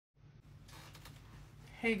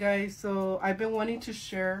Hey guys, so I've been wanting to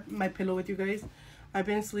share my pillow with you guys. I've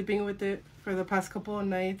been sleeping with it for the past couple of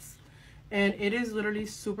nights and it is literally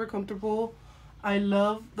super comfortable. I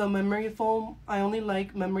love the memory foam. I only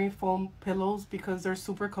like memory foam pillows because they're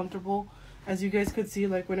super comfortable. As you guys could see,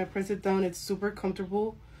 like when I press it down, it's super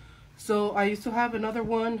comfortable. So I used to have another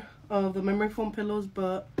one of the memory foam pillows,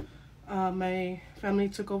 but my family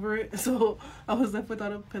took over it, so I was left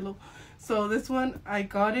without a pillow. So this one, I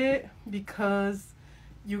got it because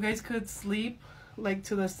you guys could sleep like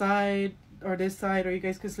to the side or this side, or you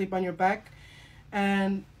guys could sleep on your back,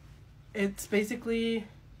 and it's basically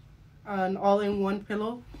an all-in-one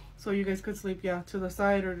pillow, so you guys could sleep to the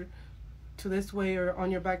side or to this way or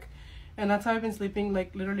on your back. And that's how I've been sleeping.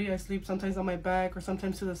 Like literally I sleep sometimes on my back or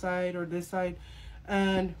sometimes to the side or this side.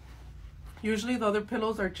 And usually the other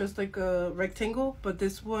pillows are just like a rectangle, but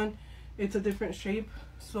this one, it's a different shape,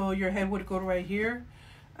 so your head would go right here,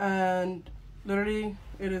 and literally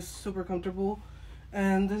it is super comfortable.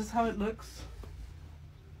 And this is how it looks.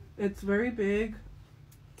 It's very big,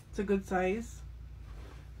 it's a good size,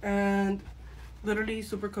 and literally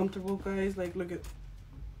super comfortable, guys. Like look at,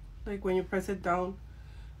 like when you press it down,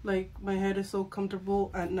 like my head is so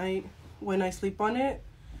comfortable at night when I sleep on it.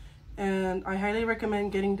 And I highly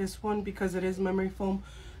recommend getting this one because it is memory foam.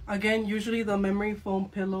 Again, usually the memory foam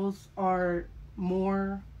pillows are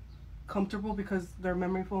more comfortable because they're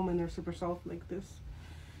memory foam and they're super soft like this.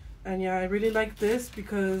 And yeah, I really like this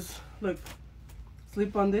because look,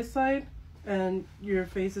 sleep on this side and your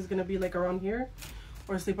face is gonna be like around here,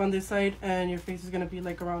 or sleep on this side and your face is gonna be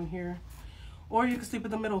like around here, or you can sleep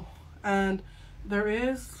in the middle. And there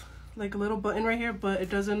is like a little button right here, but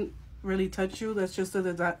it doesn't really touch you. That's just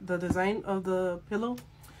the design of the pillow.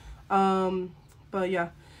 But yeah,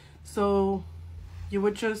 so you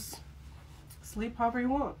would just sleep however you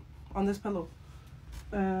want on this pillow.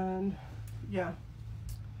 And yeah,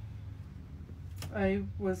 I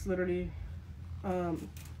was literally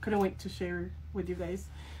couldn't wait to share with you guys.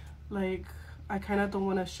 Like I kind of don't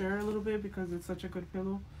want to share a little bit because it's such a good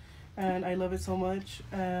pillow and I love it so much.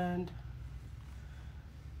 And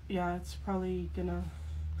yeah, it's probably gonna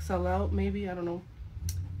sell out, maybe, I don't know.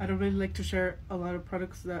 I don't really like to share a lot of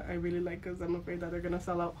products that I really like because I'm afraid that they're gonna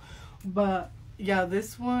sell out. But yeah,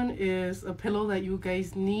 this one is a pillow that you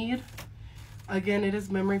guys need. Again, it is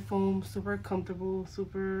memory foam, super comfortable,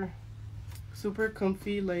 super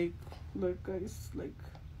comfy. Like look guys, like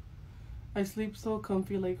I sleep so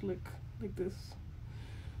comfy. Like look, like this,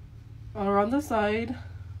 or on the side,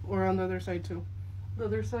 or on the other side too. The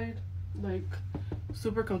other side, like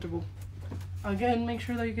super comfortable. Again, make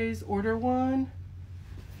sure that you guys order one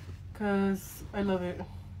because I love it.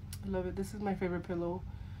 I love it. This is my favorite pillow.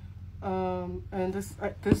 And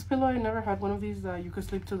this pillow, I never had one of these that you could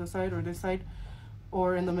sleep to the side or this side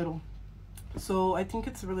or in the middle. So I think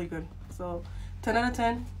it's really good. So 10 out of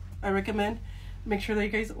 10, I recommend. Make sure that you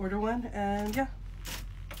guys order one. And yeah.